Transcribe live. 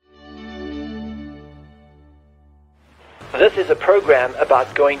This is a program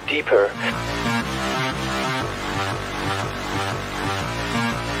about going deeper.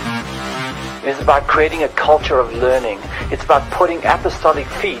 It is about creating a culture of learning. It's about putting apostolic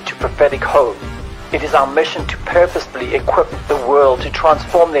feet to prophetic hope. It is our mission to purposefully equip the world to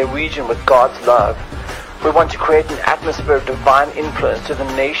transform their region with God's love. We want to create an atmosphere of divine influence to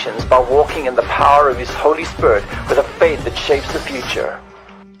the nations by walking in the power of His Holy Spirit with a faith that shapes the future.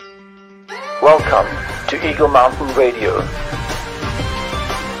 Welcome to Eagle Mountain Radio.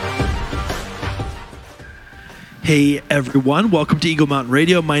 Hey everyone, welcome to Eagle Mountain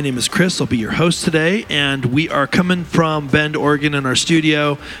Radio. My name is Chris. I'll be your host today, and we are coming from Bend, Oregon in our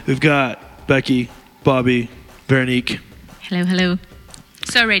studio. We've got Becky, Bobby, Veronique. Hello, hello.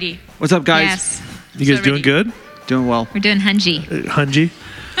 So ready. What's up, guys? Yes. You guys doing good? Doing well. We're doing Hungy. Hungy?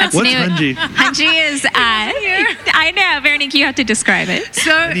 That's What's new. Hungy? Hungy is, I know, Veronique, you have to describe it.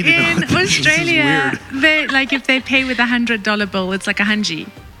 So need to know in what this is. Australia, they like if they pay with $100 bill, it's like a hungy.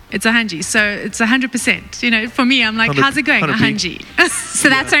 It's a hungy. So it's 100%. You know, for me, I'm like, how's it going? A 100p. hungy. So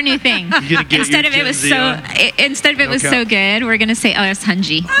that's our new thing. You're gonna get Instead your of it was Gen Z so, on? instead of it was so good, we're gonna say, oh, it's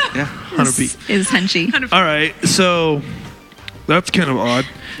Hungy. Yeah. 100p. Is Hungy. All right, so that's kind of odd.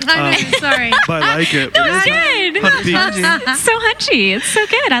 I know, sorry. But I like it. No, it's good. 100p. It's so Hunchy. It's so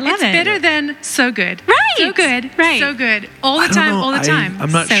good. I love It's it. better than so good. Right. So good. Right. So good. All the I don't time. know. All the time.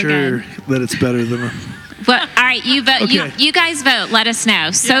 I'm not So sure good. that it's better than. Well, all right, you vote. Okay. You guys vote. Let us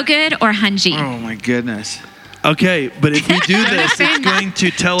know. So good or Hungy? Oh my goodness. Okay, but if we do this, it's going to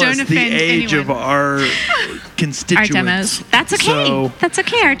tell Don't us the offend age anyone. of our Our constituents. demos. That's okay. So, That's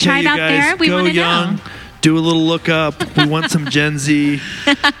okay. Our okay, tribe you out guys, there, we go want to young, know. do a little look up. We want some Gen Z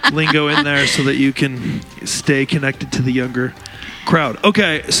lingo in there so that you can stay connected to the younger crowd.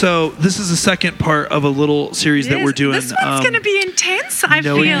 Okay, so this is the second part of a little series that we're doing. This one's going to be intense, I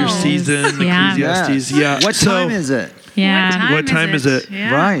Knowing feel. your season, Yeah. Ecclesiastes. Yeah. What So, time is it? Yeah. What time is it?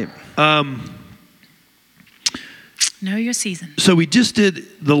 Yeah. Right. Know your season. So we just did,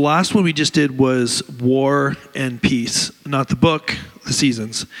 the last one we just did was War and Peace, not the book, the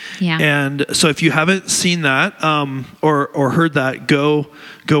seasons. Yeah. And so if you haven't seen that or heard that, go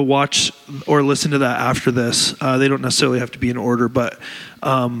watch or listen to that after this. They don't necessarily have to be in order, but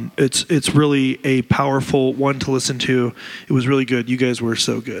it's really a powerful one to listen to. It was really good. You guys were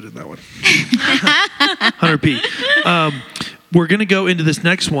so good in that one. 100p. We're going to go into this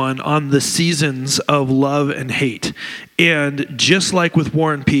next one on the seasons of love and hate. And just like with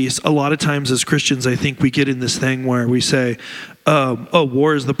War and Peace, a lot of times as Christians, I think we get in this thing where we say, oh,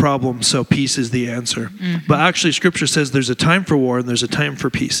 war is the problem, so peace is the answer. Mm-hmm. But actually, Scripture says there's a time for war and there's a time for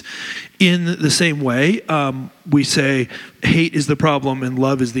peace. In the same way, we say hate is the problem and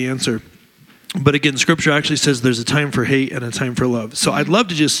love is the answer. But again, Scripture actually says there's a time for hate and a time for love. So I'd love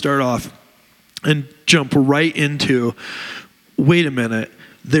to just start off and jump right into, wait a minute,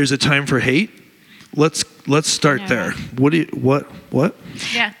 there's a time for hate? Let's start there. What?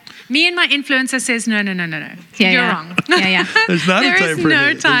 Yeah. Me and my influencer says, no. Yeah, You're yeah. wrong. Yeah. There's not There a time is for no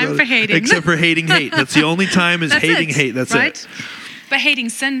hate. time for hating. Except for hating hate. That's the only time is That's hating it, hate. That's right? it. But hating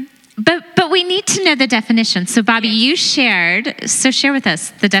sin. But we need to know the definition. So Bobby, you shared. So share with us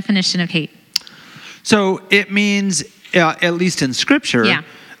the definition of hate. So it means, at least in Scripture,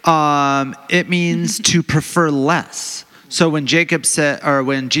 it means to prefer less. So when Jacob said, or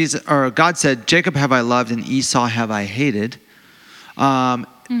when God said, Jacob have I loved and Esau have I hated,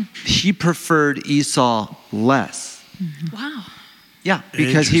 he preferred Esau less. Mm-hmm. Wow. Yeah,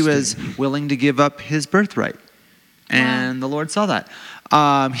 because he was willing to give up his birthright. And the Lord saw that.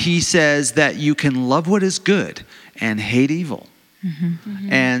 He says that you can love what is good and hate evil. Mm-hmm.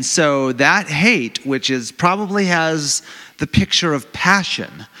 Mm-hmm. And so that hate, which is probably has the picture of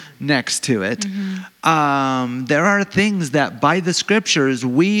passion next to it, there are things that by the Scriptures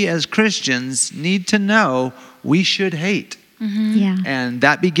we as Christians need to know we should hate. Mm-hmm. Yeah. And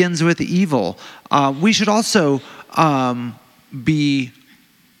that begins with evil. We should also be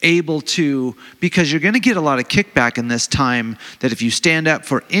able to, because you're going to get a lot of kickback in this time, that if you stand up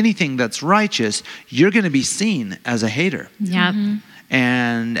for anything that's righteous, you're going to be seen as a hater. Yep. Mm-hmm.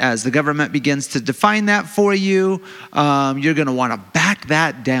 And as the government begins to define that for you, you're going to want to back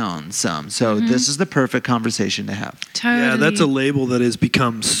that down some. So this is the perfect conversation to have. Totally. Yeah, that's a label that has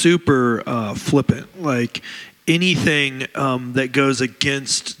become super flippant. Like anything that goes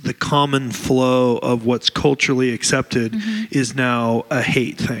against the common flow of what's culturally accepted is now a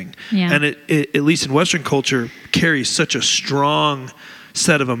hate thing. Yeah. And it, at least in Western culture, carries such a strong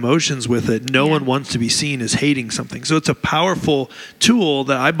set of emotions with it. No one wants to be seen as hating something. So it's a powerful tool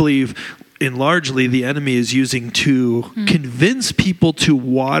that I believe and largely the enemy is using to convince people to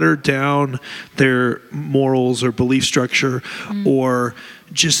water down their morals or belief structure or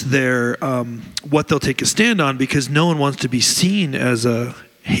just their what they'll take a stand on, because no one wants to be seen as a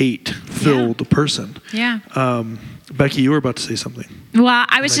hate-filled person. Yeah. Becky, you were about to say something. Well,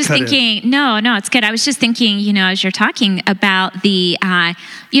 I was just thinking, no, it's good. I was just thinking, as you're talking about the,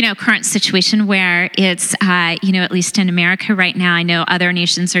 current situation where it's, at least in America right now, I know other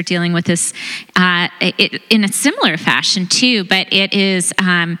nations are dealing with this in a similar fashion too, but it is,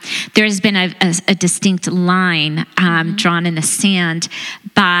 there has been a distinct line drawn in the sand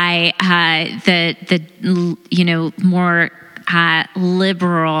by the more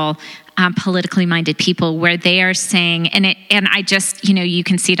liberal, politically minded people, where they are saying, and I just, you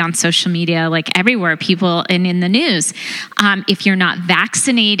can see it on social media, like everywhere, people, and in the news, if you're not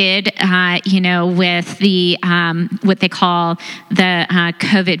vaccinated, with the, what they call the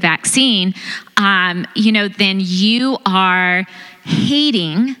COVID vaccine, then you are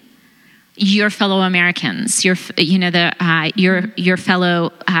hating your fellow Americans, your fellow,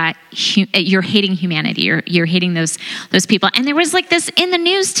 you're hating humanity. You're hating those people. And there was like this in the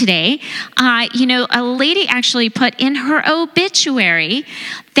news today. A lady actually put in her obituary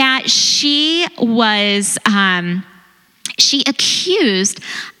that she was she accused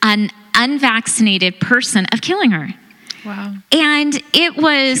an unvaccinated person of killing her. Wow. And it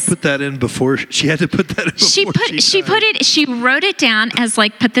was... She put that in before... She had to put that in before she wrote it down as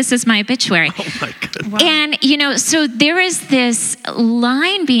like, but this is my obituary. Oh my goodness. Wow. And, so there is this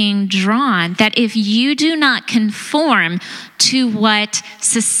line being drawn that if you do not conform to what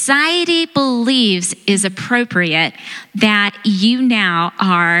society believes is appropriate, that you now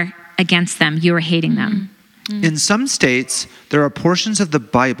are against them. You are hating them. In some states, there are portions of the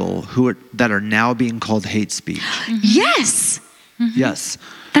Bible that are now being called hate speech. Yes. Yes.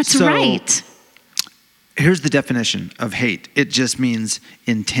 That's right. Here's the definition of hate. It just means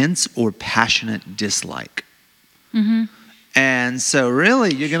intense or passionate dislike. And so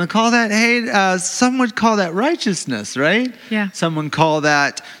really, you're going to call that hate. Some would call that righteousness, right? Yeah. Someone call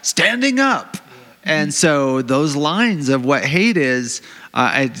that standing up. And so those lines of what hate is,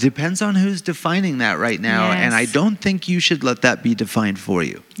 it depends on who's defining that right now. Yes. And I don't think you should let that be defined for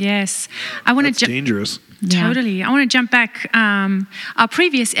you. Yes. I want That's to dangerous. Totally. I want to jump back. Our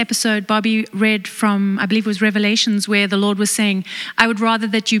previous episode, Bobby read from, I believe it was Revelations, where the Lord was saying, I would rather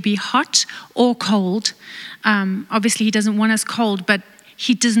that you be hot or cold. Obviously, he doesn't want us cold, but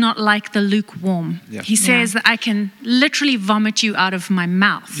he does not like the lukewarm. Yeah. He says that I can literally vomit you out of my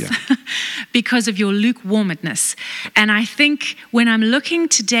mouth because of your lukewarmness. And I think when I'm looking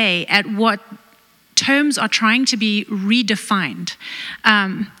today at what terms are trying to be redefined,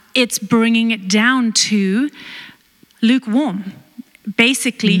 it's bringing it down to lukewarm.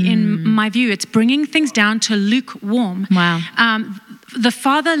 Basically, in my view, it's bringing things down to lukewarm. Wow. The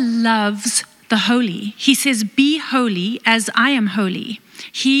Father loves the holy. He says, be holy as I am holy.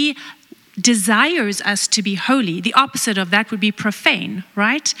 He desires us to be holy. The opposite of that would be profane,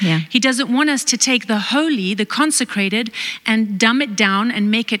 right? Yeah. He doesn't want us to take the holy, the consecrated, and dumb it down and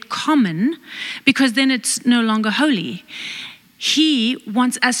make it common, because then it's no longer holy. He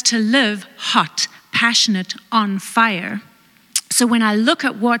wants us to live hot, passionate, on fire. So when I look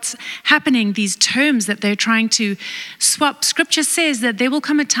at what's happening, these terms that they're trying to swap, Scripture says that there will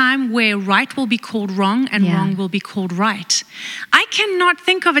come a time where right will be called wrong and wrong will be called right. I cannot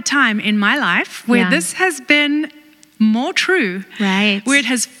think of a time in my life where this has been more true. Right. Where it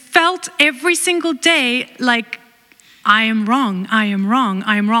has felt every single day like, I am wrong, I am wrong,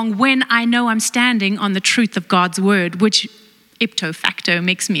 I am wrong, when I know I'm standing on the truth of God's word, which ipso facto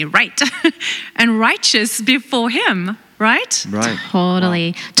makes me right and righteous before Him. Right? Right.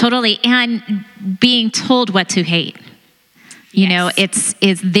 Totally. Wow. Totally. And being told what to hate. You know, it's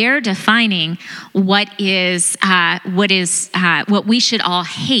they're defining what we should all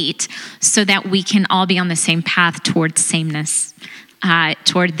hate, so that we can all be on the same path towards sameness,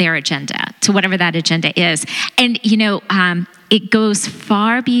 toward their agenda, to whatever that agenda is. And it goes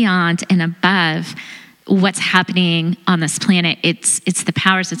far beyond and above what's happening on this planet. It's the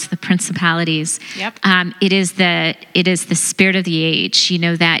powers, it's the principalities. Yep. It is the spirit of the age,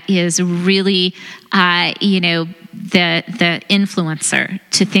 that is really, the influencer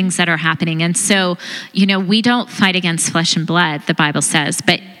to things that are happening. And so, we don't fight against flesh and blood, the Bible says,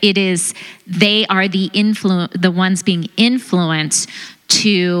 but they are the ones being influenced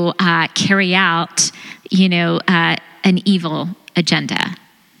to carry out, an evil agenda.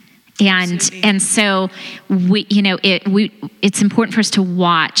 And so it's important for us to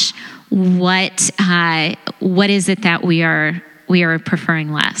watch what is it that we are we are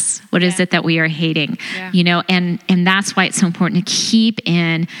preferring less? What is it that we are hating? Yeah. And that's why it's so important to keep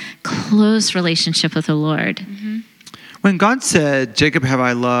in close relationship with the Lord. Mm-hmm. When God said, Jacob have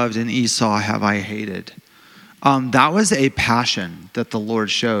I loved and Esau have I hated, that was a passion that the Lord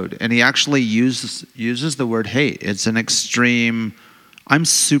showed. And he actually uses the word hate. It's an extreme, I'm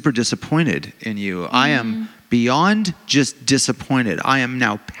super disappointed in you. I am beyond just disappointed. I am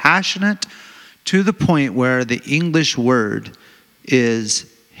now passionate to the point where the English word is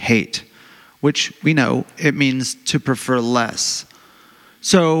hate, which we know it means to prefer less.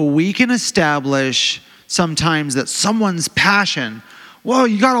 So we can establish sometimes that someone's passion, well,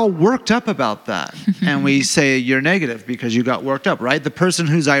 you got all worked up about that. And we say you're negative because you got worked up, right? The person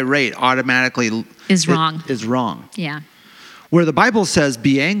who's irate automatically Is wrong. Is wrong. Yeah. Where the Bible says,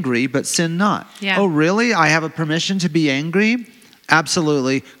 be angry, but sin not. Yeah. Oh, really? I have a permission to be angry?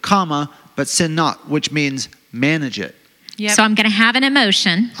 Absolutely, comma, but sin not, which means manage it. Yep. So I'm going to have an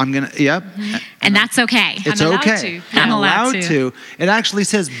emotion, Yep. and that's okay. It's I'm allowed okay. to. I'm allowed to. It actually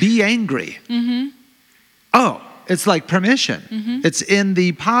says be angry. Mm-hmm. Oh, it's like permission. Mm-hmm. It's in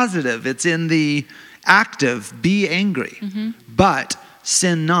the positive. It's in the active. Be angry, but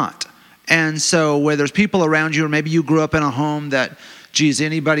sin not. And so where there's people around you, or maybe you grew up in a home that, geez,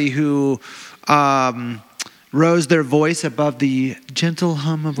 anybody who rose their voice above the gentle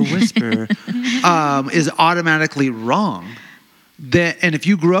hum of a whisper is automatically wrong. And if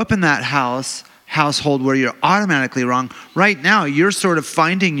you grew up in that household where you're automatically wrong, right now you're sort of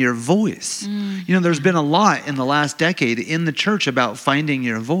finding your voice. There's been a lot in the last decade in the church about finding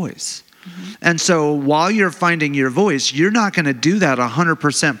your voice. And so while you're finding your voice, you're not going to do that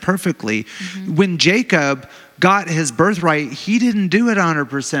 100% perfectly. When Jacob got his birthright, he didn't do it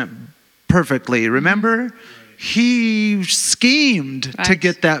 100% perfectly. Remember? He schemed to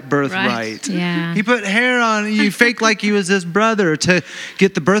get that birthright. Right. Yeah. He put hair on, he faked like he was his brother to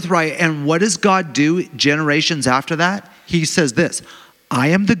get the birthright. And what does God do generations after that? He says this, I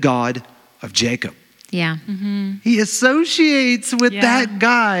am the God of Jacob. Yeah. He associates with that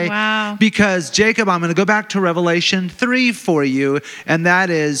guy. Wow. Because Jacob, I'm going to go back to Revelation 3 for you. And that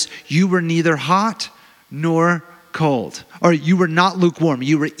is, you were neither hot nor cold. Or you were not lukewarm.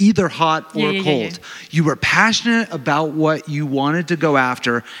 You were either hot or cold. You were passionate about what you wanted to go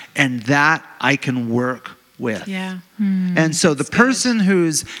after. And that I can work with. Yeah. And so the person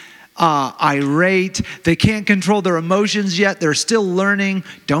who's irate, they can't control their emotions yet, they're still learning,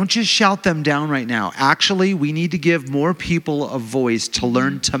 don't just shout them down right now. Actually, we need to give more people a voice to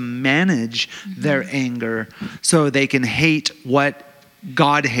learn to manage their anger so they can hate what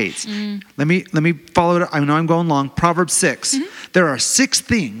God hates. Let me follow it up. I know I'm going long. Proverbs 6. There are 6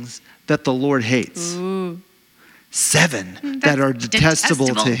 things that the Lord hates. Ooh. 7 that are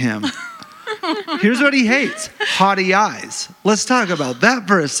detestable to him. Here's what he hates. Haughty eyes. Let's talk about that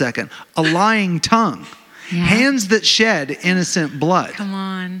for a second. A lying tongue. Yeah. Hands that shed innocent blood. Come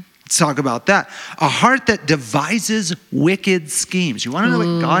on. Let's talk about that. A heart that devises wicked schemes. You want to know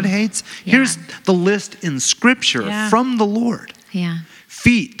what God hates? Yeah. Here's the list in Scripture from the Lord. Yeah.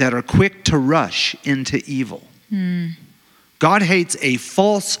 Feet that are quick to rush into evil. God hates a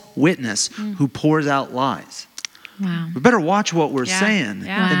false witness who pours out lies. Wow. We better watch what we're saying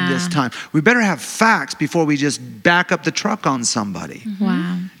in this time. We better have facts before we just back up the truck on somebody.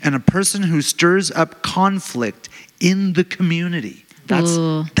 Wow. And a person who stirs up conflict in the community. That's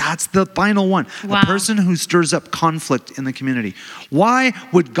the final one. Wow. A person who stirs up conflict in the community. Why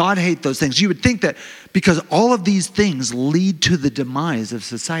would God hate those things? You would think that because all of these things lead to the demise of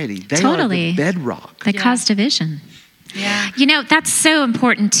society. They are the bedrock. They cause division. Yeah. That's so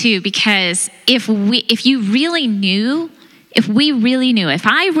important too, because if I really knew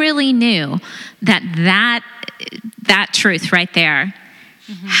that truth right there,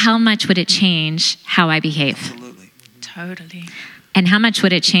 how much would it change how I behave? Absolutely. Totally. And how much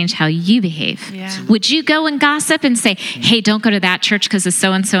would it change how you behave? Yeah. Would you go and gossip and say, hey, don't go to that church because of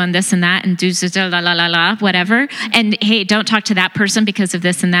so-and-so and this and that and do la la la la, whatever. And hey, don't talk to that person because of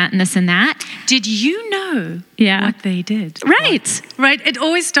this and that and this and that. Did you know what they did? Right. Right. It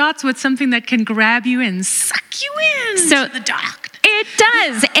always starts with something that can grab you and suck you in to the dark. It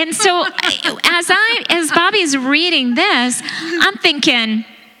does. And so as Bobby's reading this, I'm thinking,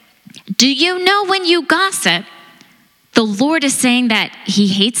 do you know when you gossip, the Lord is saying that he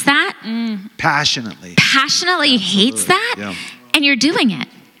hates that? Passionately Hates that? And you're doing it.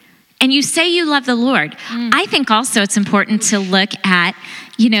 And you say you love the Lord. I think also it's important to look at,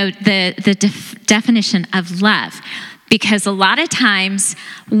 the definition of love. Because a lot of times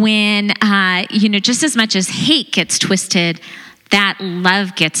when, just as much as hate gets twisted, that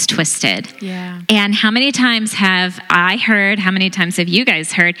love gets twisted. Yeah. And how many times have I heard, how many times have you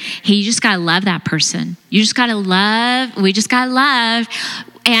guys heard, hey, you just got to love that person. You just got to love, we just got to love.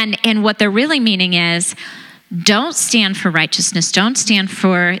 And what they're really meaning is, don't stand for righteousness. Don't stand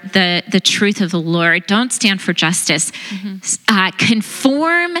for the truth of the Lord. Don't stand for justice.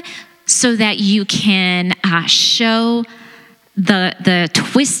 Conform so that you can show the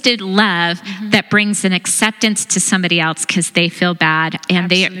twisted love that brings an acceptance to somebody else because they feel bad and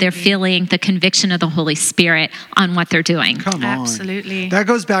they're feeling the conviction of the Holy Spirit on what they're doing. Come on. Absolutely. That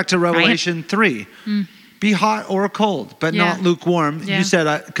goes back to Revelation 3. Be hot or cold, but not lukewarm. Yeah. You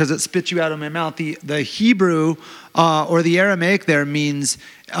said, because it spit you out of my mouth. The Hebrew or the Aramaic there means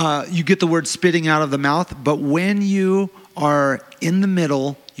you get the word spitting out of the mouth, but when you are in the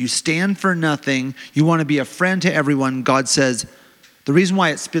middle, you stand for nothing, you want to be a friend to everyone, God says, the reason why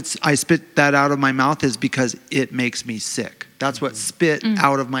I spit that out of my mouth is because it makes me sick. That's what spit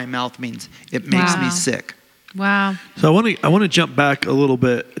out of my mouth means. It makes me sick. Wow. So I want to jump back a little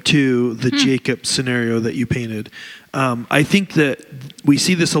bit to the Jacob scenario that you painted. I think that we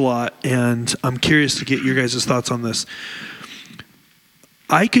see this a lot, and I'm curious to get your guys' thoughts on this.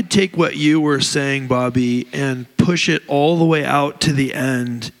 I could take what you were saying, Bobby, and push it all the way out to the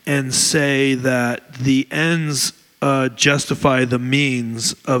end and say that the ends justify the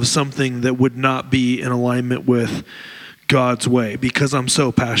means of something that would not be in alignment with God's way, because I'm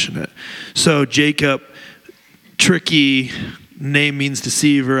so passionate. So Jacob, tricky, name means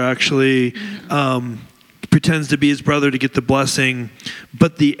deceiver, actually, pretends to be his brother to get the blessing,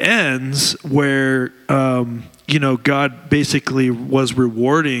 but the ends where God basically was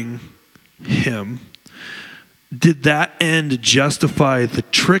rewarding him, did that end justify the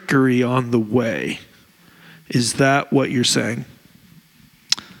trickery on the way? Is that what you're saying?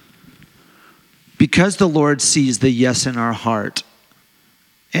 Because the Lord sees the yes in our heart,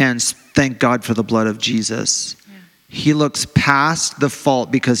 and thank God for the blood of Jesus, he looks past the fault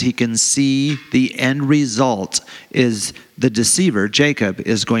because he can see the end result is the deceiver, Jacob,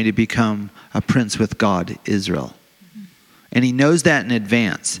 is going to become a prince with God, Israel. And he knows that in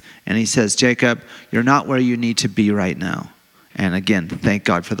advance. And he says, Jacob, you're not where you need to be right now. And again, thank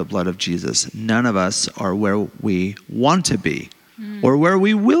God for the blood of Jesus. None of us are where we want to be or where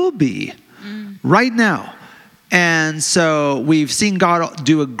we will be right now. And so we've seen God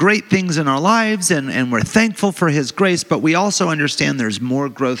do great things in our lives, and we're thankful for his grace, but we also understand there's more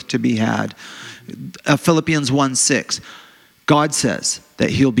growth to be had. Philippians 1:6, God says that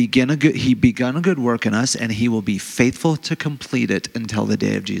he begun a good work in us, and he will be faithful to complete it until the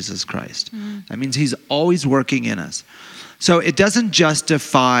day of Jesus Christ. That means he's always working in us. So it doesn't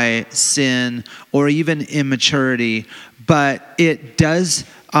justify sin or even immaturity, but it does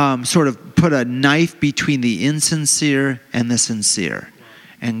sort of put a knife between the insincere and the sincere.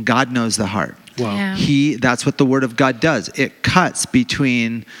 And God knows the heart. Wow. Yeah. That's what the word of God does. It cuts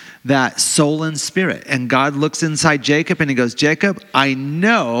between that soul and spirit. And God looks inside Jacob and he goes, Jacob, I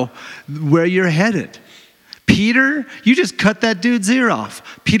know where you're headed. Peter, you just cut that dude's ear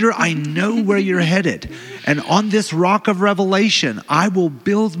off. Peter, I know where you're headed. And on this rock of revelation, I will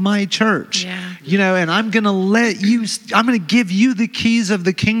build my church. Yeah. And I'm going to give you the keys of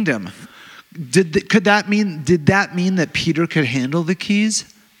the kingdom. Did that mean that Peter could handle the keys?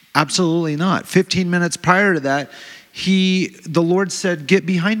 Absolutely not. 15 minutes prior to that, the Lord said, get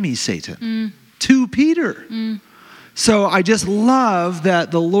behind me, Satan, to Peter. So I just love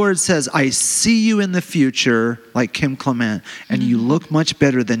that the Lord says, I see you in the future, like Kim Clement, and you look much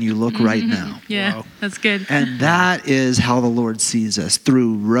better than you look right now. Yeah, Wow. that's good. And that is how the Lord sees us,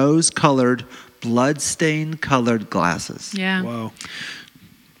 through rose-colored, blood-stained colored glasses. Yeah. Wow.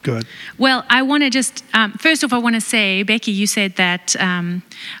 Good. Well, I want to just, first off, I want to say, Becky, you said that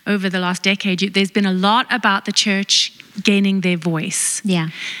over the last decade, there's been a lot about the church gaining their voice. Yeah.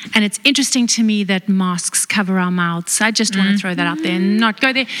 And it's interesting to me that masks cover our mouths. I just want to throw that out there and not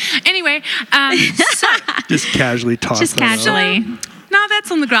go there. Anyway, so... Just casually toss Just that out. casually. Now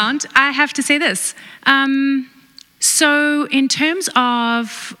that's on the ground. I have to say this. So in terms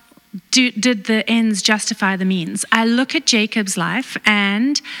of did the ends justify the means? I look at Jacob's life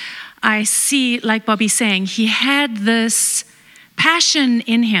and I see, like Bobby's saying, he had this passion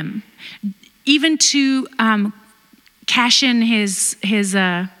in him, even to cash in his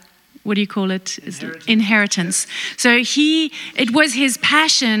what do you call it? Inheritance. So it was his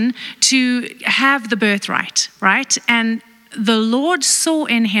passion to have the birthright, right? And the Lord saw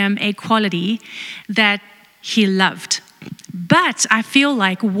in him a quality that he loved. But I feel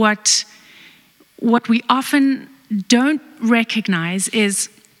like what we often don't recognize is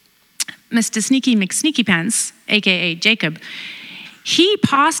Mr. Sneaky McSneaky Pants, aka Jacob. he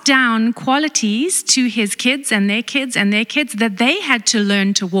passed down qualities to his kids and their kids and their kids that they had to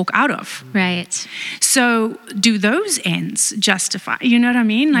learn to walk out of. Right. So do those ends justify? You know what I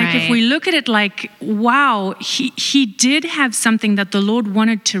mean? Like if Right. we look at it like, wow, he did have something that the Lord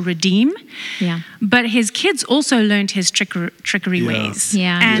wanted to redeem. Yeah. But his kids also learned his trickery ways.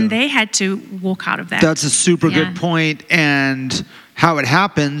 Yeah. And they had to walk out of that. That's a super Yeah. good point. And how it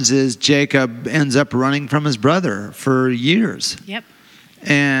happens is Jacob ends up running from his brother for years. Yep.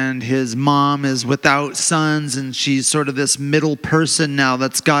 And his mom is without sons, and she's sort of this middle person now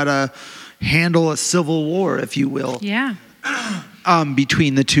that's got to handle a civil war, if you will, Yeah.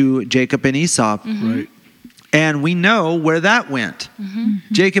 between the two, Jacob and Esau. Right. And we know where that went.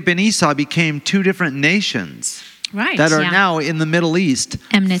 Jacob and Esau became two different nations Right. that are Yeah. now in the Middle East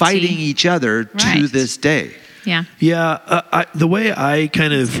Enmity. fighting each other to Right. this day. Yeah. Yeah, the way I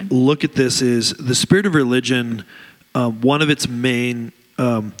kind of look at this is the spirit of religion, one of its main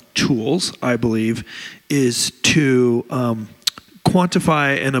tools, I believe, is to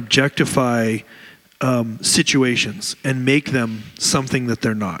quantify and objectify situations and make them something that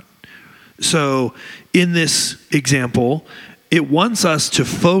they're not. So in this example, it wants us to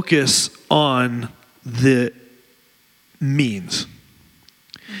focus on the means.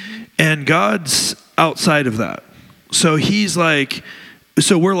 And God's outside of that. So he's like,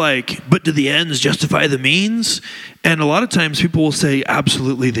 so we're like, but do the ends justify the means? And a lot of times people will say,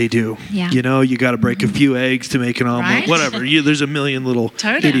 absolutely they do. Yeah. You know, you got to break a few eggs to make an omelet, Right. whatever. There's a million little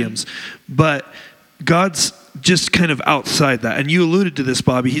Totally. idioms. But God's just kind of outside that. And you alluded to this,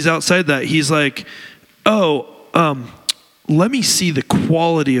 Bobby. He's outside that. He's like, let me see the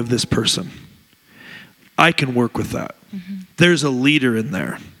quality of this person. I can work with that. There's a leader in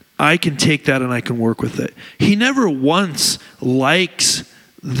there. I can take that and I can work with it. He never once likes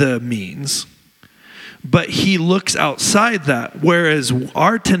the means, but he looks outside that, whereas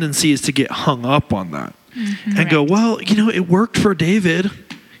our tendency is to get hung up on that and go, well, it worked for David.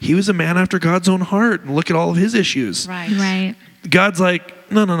 He was a man after God's own heart, and look at all of his issues. Right. Right. God's like,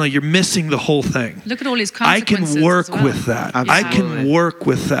 no, you're missing the whole thing. Look at all his I consequences. can work as well. with that. I Absolutely. can work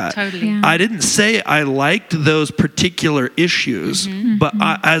with that. Totally. Yeah. I didn't say I liked those particular issues, but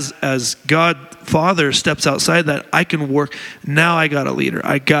as God Father steps outside that, I can work. Now I got a leader.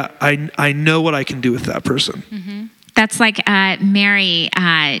 I know what I can do with that person. That's like Mary,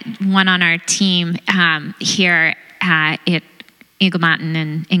 one on our team here at Eagle Mountain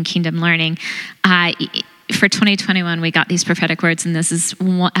and in Kingdom Learning. For 2021, we got these prophetic words, and this is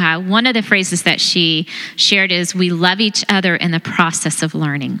one of the phrases that she shared is, we love each other in the process of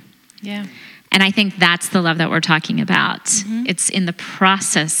learning. Yeah. And I think that's the love that we're talking about. It's in the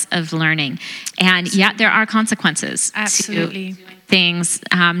process of learning. And yeah, there are consequences Absolutely. to things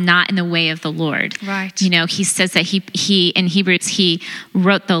not in the way of the Lord. Right. He says that he in Hebrews, he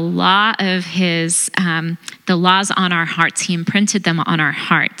wrote the law of his, the laws on our hearts. He imprinted them on our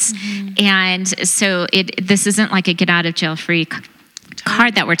hearts. And so this isn't like a get out of jail free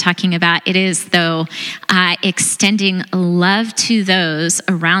card that we're talking about. It is, though, extending love to those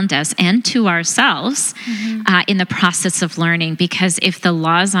around us and to ourselves in the process of learning. Because if the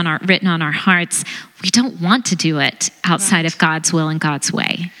laws written on our hearts, we don't want to do it outside of God's will and God's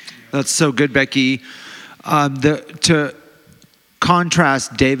way. That's so good, Becky. To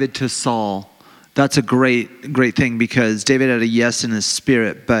contrast David to Saul, that's a great thing, because David had a yes in his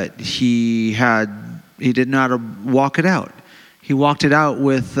spirit, but he didn't know how to walk it out. He walked it out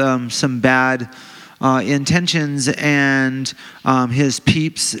with some bad intentions and his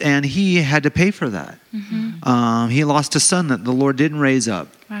peeps, and he had to pay for that. He lost a son that the Lord didn't raise up,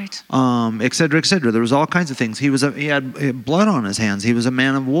 Right. et cetera, et cetera. There was all kinds of things. He had blood on his hands. He was a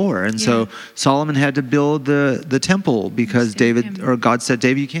man of war, and so Solomon had to build the temple because God said,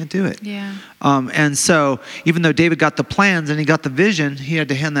 David, you can't do it. Yeah. And so even though David got the plans and he got the vision, he had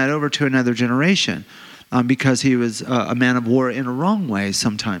to hand that over to another generation. Because he was a man of war in a wrong way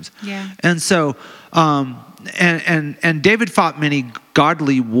sometimes. Yeah. And so, and David fought many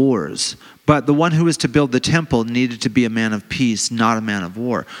godly wars, but the one who was to build the temple needed to be a man of peace, not a man of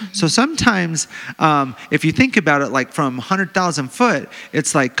war. So sometimes, if you think about it, like from 100,000 foot,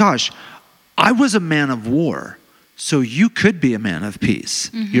 it's like, gosh, I was a man of war, so you could be a man of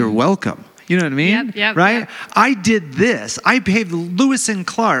peace. You're welcome. You know what I mean? Yep, right? yep. I did this. I behaved Lewis and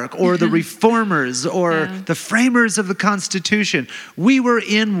Clark or the reformers or the framers of the Constitution. We were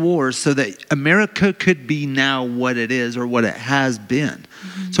in war so that America could be now what it is or what it has been.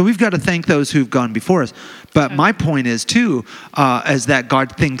 So we've got to thank those who've gone before us. But my point is too, is that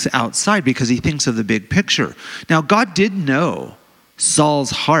God thinks outside because he thinks of the big picture. Now, God did know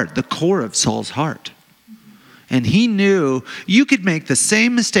Saul's heart, the core of Saul's heart. And he knew you could make the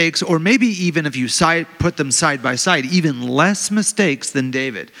same mistakes, or maybe even if you put them side by side, even less mistakes than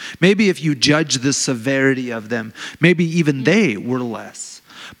David. Maybe if you judge the severity of them, maybe even they were less.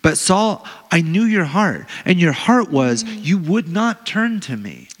 But Saul, I knew your heart. And your heart was, you would not turn to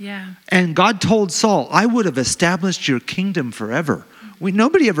me. Yeah. And God told Saul, I would have established your kingdom forever.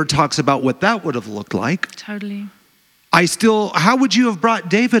 Nobody ever talks about what that would have looked like. Totally. How would you have brought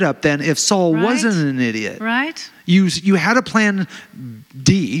David up then if Saul Right. wasn't an idiot? Right? You had a plan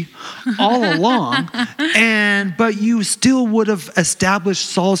D all along, but you still would have established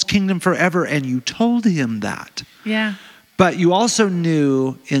Saul's kingdom forever, and you told him that. Yeah. But you also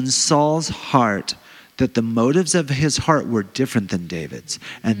knew in Saul's heart that the motives of his heart were different than David's.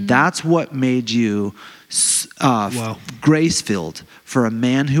 And that's what made you grace-filled for a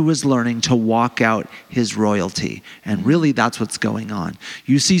man who was learning to walk out his royalty. And really, that's what's going on.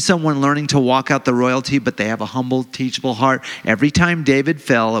 You see someone learning to walk out the royalty, but they have a humble, teachable heart. Every time David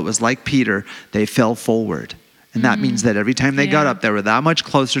fell, it was like Peter, they fell forward. And that means that every time they got up, they were that much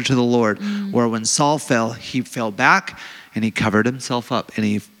closer to the Lord. Where when Saul fell, he fell back and he covered himself up and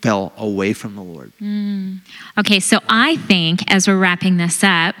he fell away from the Lord. Okay, so I think as we're wrapping this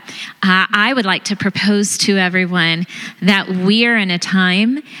up, I would like to propose to everyone that we're in a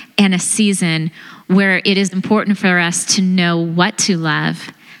time and a season where it is important for us to know what to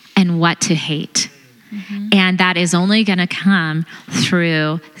love and what to hate. And that is only going to come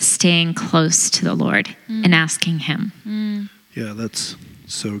through staying close to the Lord and asking him. Yeah, that's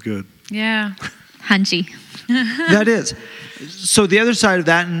so good. Yeah. Hunji. That is. So the other side of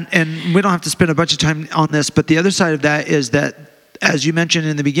that, and we don't have to spend a bunch of time on this, but the other side of that is that, as you mentioned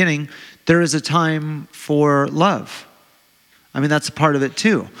in the beginning, there is a time for love. I mean, that's a part of it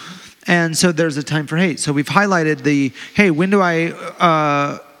too. And so there's a time for hate. So we've highlighted hey, when do I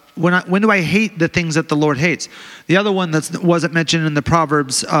hate the things that the Lord hates? The other one that wasn't mentioned in the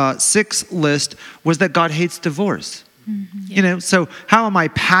Proverbs 6 list was that God hates divorce. So how am I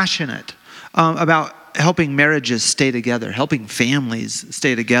passionate about helping marriages stay together, helping families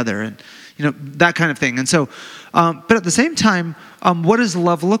stay together, and that kind of thing. And so, but at the same time, what does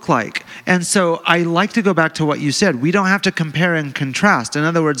love look like? And so I like to go back to what you said. We don't have to compare and contrast. In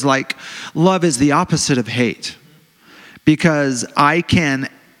other words, like, love is the opposite of hate, because I can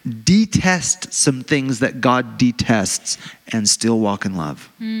detest some things that God detests and still walk in love.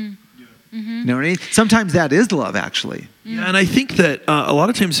 You know what I mean? Sometimes that is love, actually. Yeah, and I think that a lot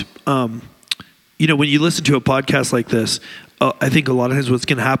of times, when you listen to a podcast like this, I think a lot of times what's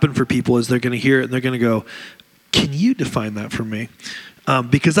going to happen for people is they're going to hear it and they're going to go, can you define that for me?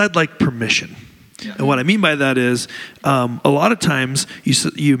 Because I'd like permission. Yeah. And what I mean by that is a lot of times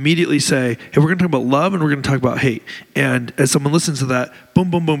you immediately say, hey, we're going to talk about love and we're going to talk about hate. And as someone listens to that,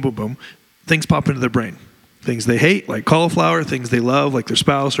 boom, boom, boom, boom, boom, things pop into their brain. Things they hate, like cauliflower, things they love, like their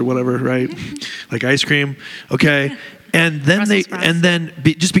spouse or whatever, right? Like ice cream, okay? And then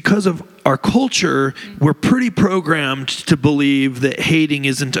just because of our culture, we're pretty programmed to believe that hating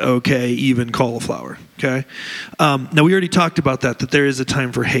isn't okay, even cauliflower, okay? Now, we already talked about that there is a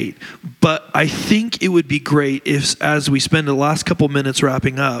time for hate. But I think it would be great if, as we spend the last couple minutes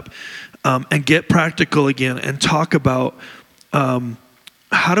wrapping up, and get practical again and talk about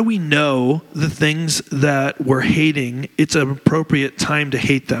how do we know the things that we're hating, it's an appropriate time to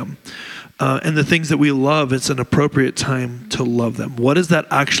hate them. And the things that we love, it's an appropriate time to love them. What does that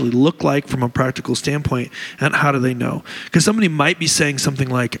actually look like from a practical standpoint, and how do they know? Because somebody might be saying something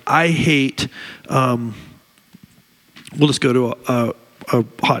like, I hate, we'll just go to a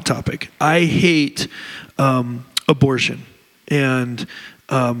hot topic. I hate abortion. And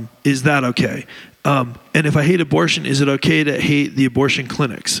is that okay? And if I hate abortion, is it okay to hate the abortion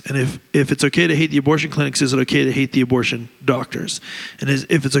clinics? And if it's okay to hate the abortion clinics, is it okay to hate the abortion doctors? And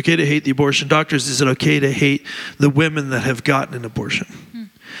if it's okay to hate the abortion doctors, is it okay to hate the women that have gotten an abortion?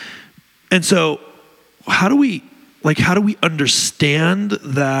 And so how do we understand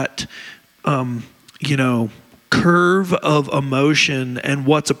that, curve of emotion and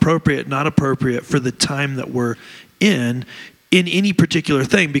what's appropriate, not appropriate for the time that we're in any particular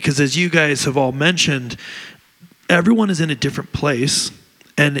thing? Because as you guys have all mentioned, everyone is in a different place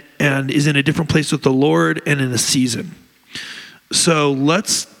and is in a different place with the Lord and in a season. So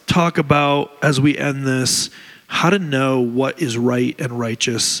let's talk about, as we end this, how to know what is right and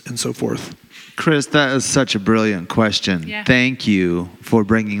righteous and so forth. Chris, that is such a brilliant question. Yeah. Thank you for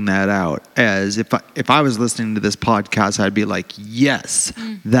bringing that out. As if I was listening to this podcast, I'd be like, yes,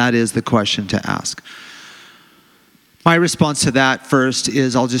 that is the question to ask. My response to that first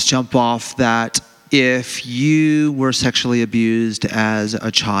is, I'll just jump off that if you were sexually abused as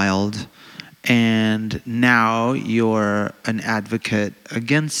a child and now you're an advocate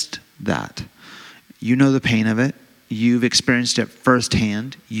against that. You know the pain of it. You've experienced it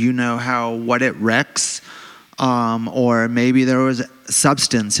firsthand. You know what it wrecks, or maybe there was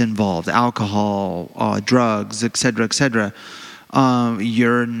substance involved, alcohol, drugs, etc., etc.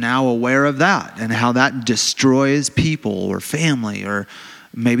 You're now aware of that and how that destroys people or family, or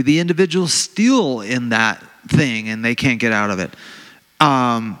maybe the individual's still in that thing and they can't get out of it.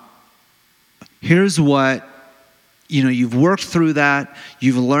 Here's what, you've worked through that.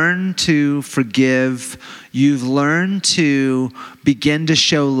 You've learned to forgive. You've learned to begin to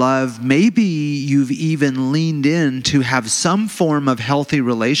show love. Maybe you've even leaned in to have some form of healthy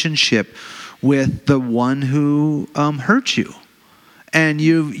relationship with the one who hurt you. And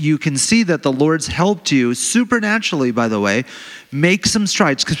you can see that the Lord's helped you supernaturally, by the way, make some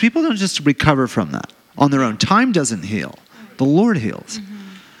strides. Because people don't just recover from that on their own. Time doesn't heal. The Lord heals. Mm-hmm.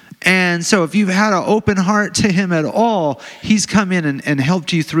 And so if you've had an open heart to him at all, he's come in and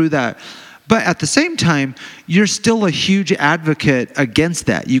helped you through that. But at the same time, you're still a huge advocate against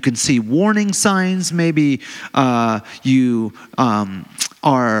that. You can see warning signs. Maybe you've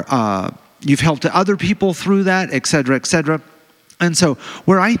helped other people through that, et cetera, et cetera. And so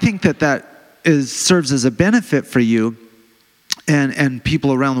where I think that serves as a benefit for you and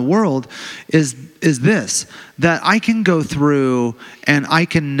people around the world is this, that I can go through and I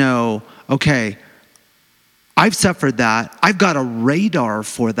can know, okay, I've suffered that. I've got a radar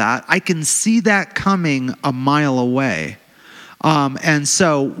for that. I can see that coming a mile away. And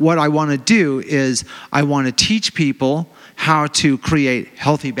so what I want to do is I want to teach people how to create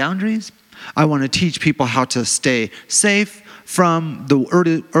healthy boundaries. I want to teach people how to stay safe from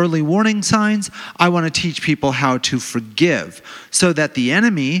the early warning signs. I want to teach people how to forgive so that the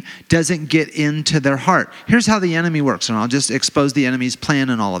enemy doesn't get into their heart. Here's how the enemy works, and I'll just expose the enemy's plan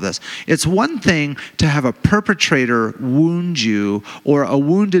in all of this. It's one thing to have a perpetrator wound you or a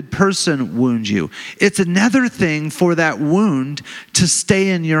wounded person wound you. It's another thing for that wound to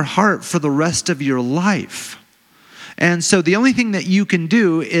stay in your heart for the rest of your life. And so the only thing that you can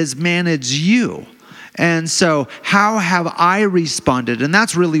do is manage you. And so how have I responded? And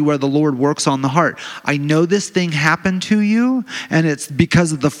that's really where the Lord works on the heart. I know this thing happened to you, and it's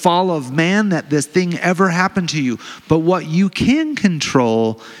because of the fall of man that this thing ever happened to you. But what you can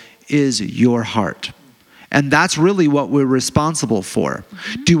control is your heart. And that's really what we're responsible for.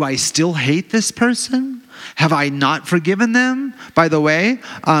 Mm-hmm. Do I still hate this person? Have I not forgiven them? By the way,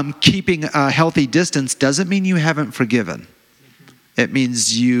 keeping a healthy distance doesn't mean you haven't forgiven. It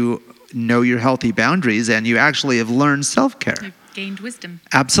means you know your healthy boundaries and you actually have learned self-care. You've gained wisdom.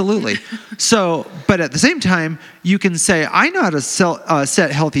 Absolutely. So, but at the same time, you can say, I know how to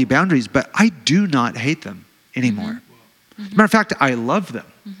set healthy boundaries, but I do not hate them anymore. Mm-hmm. Matter of fact, I love them.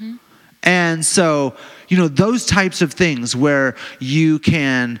 Mm-hmm. And so, those types of things where you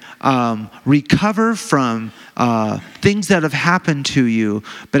can recover from things that have happened to you,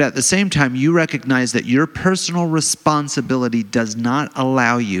 but at the same time, you recognize that your personal responsibility does not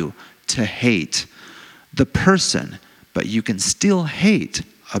allow you to hate the person, but you can still hate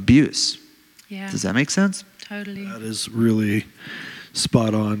abuse. Yeah. Does that make sense? Totally. That is really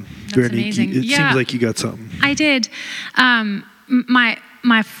spot on. That's Brittany, amazing. it seems like you got something. I did.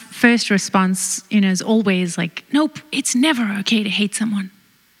 My first response, is always like, nope, it's never okay to hate someone.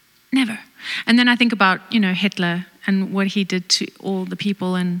 Never. And then I think about, Hitler and what he did to all the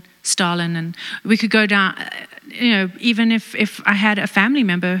people, and Stalin, and we could go down, even if I had a family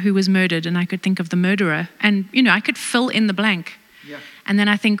member who was murdered and I could think of the murderer, and, I could fill in the blank. Yeah. And then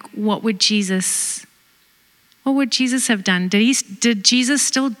I think, what would Jesus have done? Did Jesus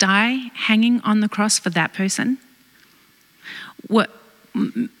still die hanging on the cross for that person? What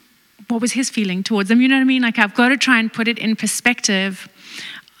was his feeling towards them? You know what I mean? Like, I've got to try and put it in perspective,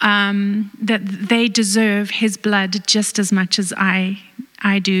 that they deserve his blood just as much as I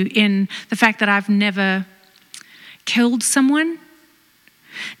do, in the fact that I've never killed someone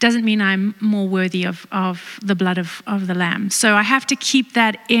doesn't mean I'm more worthy of the blood of the Lamb. So I have to keep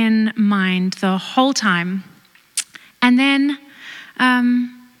that in mind the whole time. And then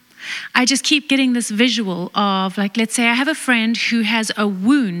I just keep getting this visual of, like, let's say I have a friend who has a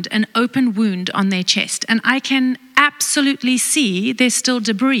wound, an open wound on their chest, and I can absolutely see there's still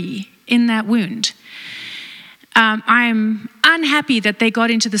debris in that wound. I'm unhappy that they got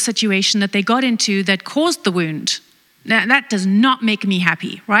into the situation that they got into that caused the wound. That does not make me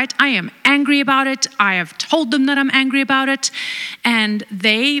happy, right? I am angry about it. I have told them that I'm angry about it. And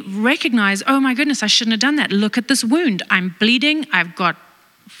they recognize, oh my goodness, I shouldn't have done that. Look at this wound. I'm bleeding. I've got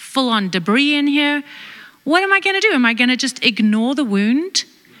full-on debris in here. What am I going to do? Am I going to just ignore the wound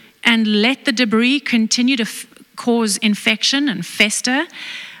and let the debris continue to cause infection and fester.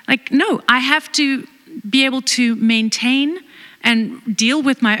 Like, no, I have to be able to maintain and deal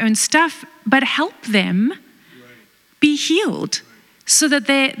with my own stuff, but help them be healed so that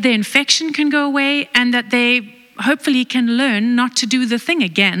their infection can go away and that they hopefully can learn not to do the thing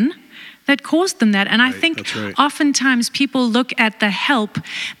again that caused them that. And I think oftentimes people look at the help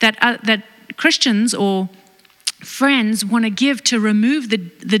that Christians or friends want to give to remove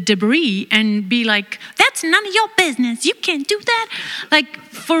the debris and be like, that's none of your business. You can't do that. Like,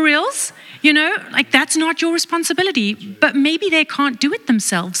 for reals? You know, like, that's not your responsibility. But maybe they can't do it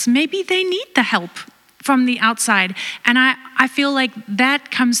themselves. Maybe they need the help from the outside. And I feel like that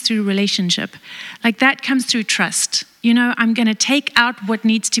comes through relationship. Like, that comes through trust. You know, I'm going to take out what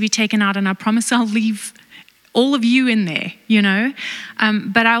needs to be taken out, and I promise I'll leave all of you in there, you know.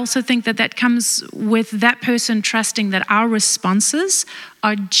 But I also think that comes with that person trusting that our responses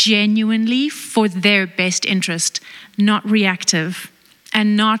are genuinely for their best interest, not reactive.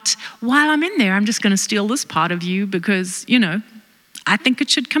 And not, while I'm in there, I'm just going to steal this part of you because, you know, I think it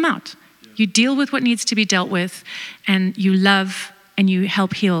should come out. You deal with what needs to be dealt with, and you love and you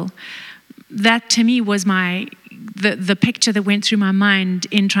help heal. That to me was the picture that went through my mind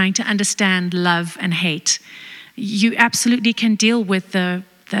in trying to understand love and hate. You absolutely can deal with the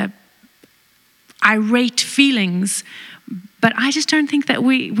irate feelings, but I just don't think that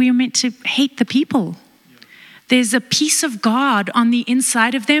we are meant to hate the people. There's a piece of God on the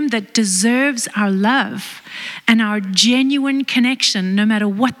inside of them that deserves our love and our genuine connection, no matter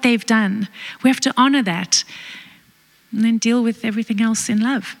what they've done. We have to honor that and then deal with everything else in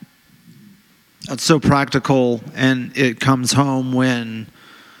love. That's so practical, and it comes home when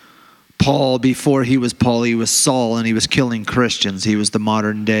Paul, before he was Paul, he was Saul, and he was killing Christians. He was the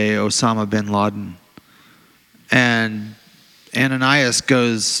modern day Osama bin Laden. And Ananias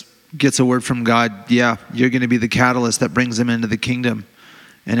gets a word from God, yeah, you're going to be the catalyst that brings him into the kingdom.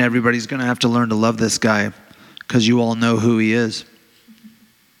 And everybody's going to have to learn to love this guy because you all know who he is.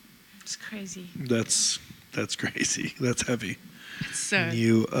 It's crazy. That's crazy. That's heavy. It's so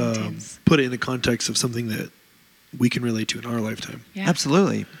you put it in the context of something that we can relate to in our lifetime. Yeah.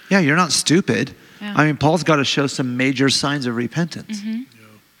 Absolutely. Yeah, you're not stupid. Yeah. I mean, Paul's got to show some major signs of repentance. Mm-hmm.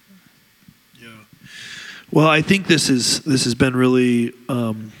 Yeah. Well, I think this has been really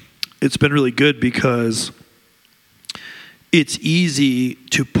it's been really good because it's easy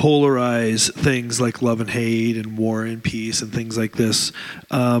to polarize things like love and hate and war and peace and things like this.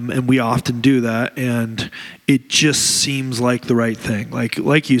 And we often do that. And it just seems like the right thing.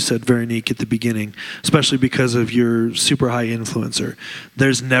 Like you said, Veronique, at the beginning, especially because of your super high influencer.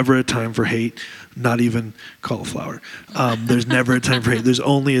 There's never a time for hate, not even cauliflower. There's never a time for hate. There's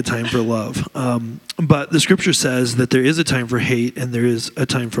only a time for love. But the scripture says that there is a time for hate and there is a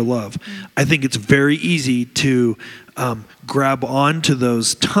time for love. I think it's very easy to grab onto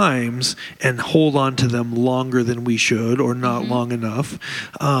those times and hold on to them longer than we should, or not long enough,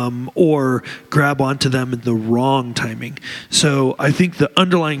 or grab onto them in the wrong timing. So I think the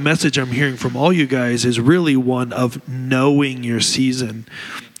underlying message I'm hearing from all you guys is really one of knowing your season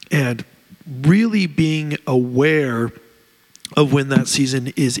and really being aware of when that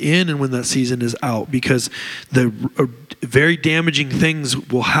season is in and when that season is out, because the very damaging things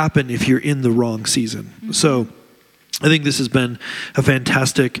will happen if you're in the wrong season. So I think this has been a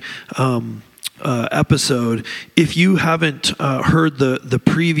fantastic episode. If you haven't heard the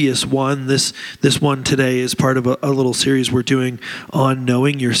previous one, this one today is part of a little series we're doing on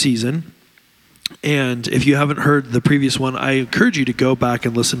knowing your season. And if you haven't heard the previous one, I encourage you to go back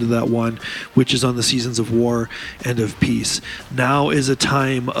and listen to that one, which is on the seasons of war and of peace. Now is a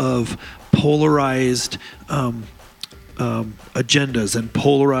time of polarized agendas and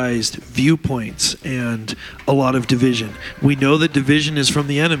polarized viewpoints and a lot of division. We know that division is from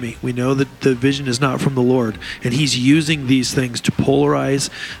the enemy. We know that division is not from the Lord. And he's using these things to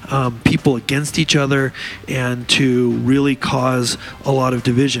polarize people against each other and to really cause a lot of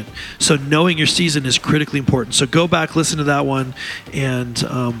division. So knowing your season is critically important. So go back, listen to that one, and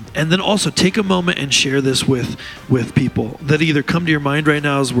then also take a moment and share this with people that either come to your mind right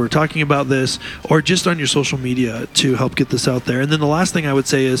now as we're talking about this, or just on your social media to help get this out there. And then the last thing I would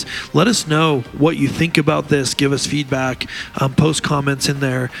say is let us know what you think about this. Give us feedback. Post comments in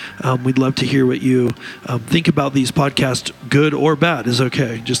there. We'd love to hear what you think about these podcasts. Good or bad is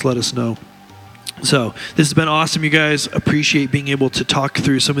okay. Just let us know. So this has been awesome, you guys. Appreciate being able to talk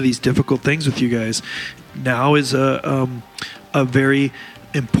through some of these difficult things with you guys. Now is a very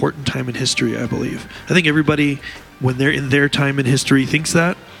important time in history, I believe. I think everybody, when they're in their time in history, thinks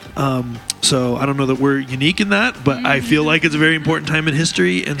that. So I don't know that we're unique in that, but I feel like it's a very important time in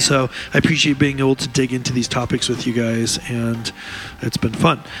history. And so I appreciate being able to dig into these topics with you guys, and it's been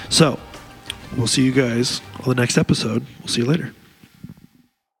fun. So we'll see you guys on the next episode. We'll see you later.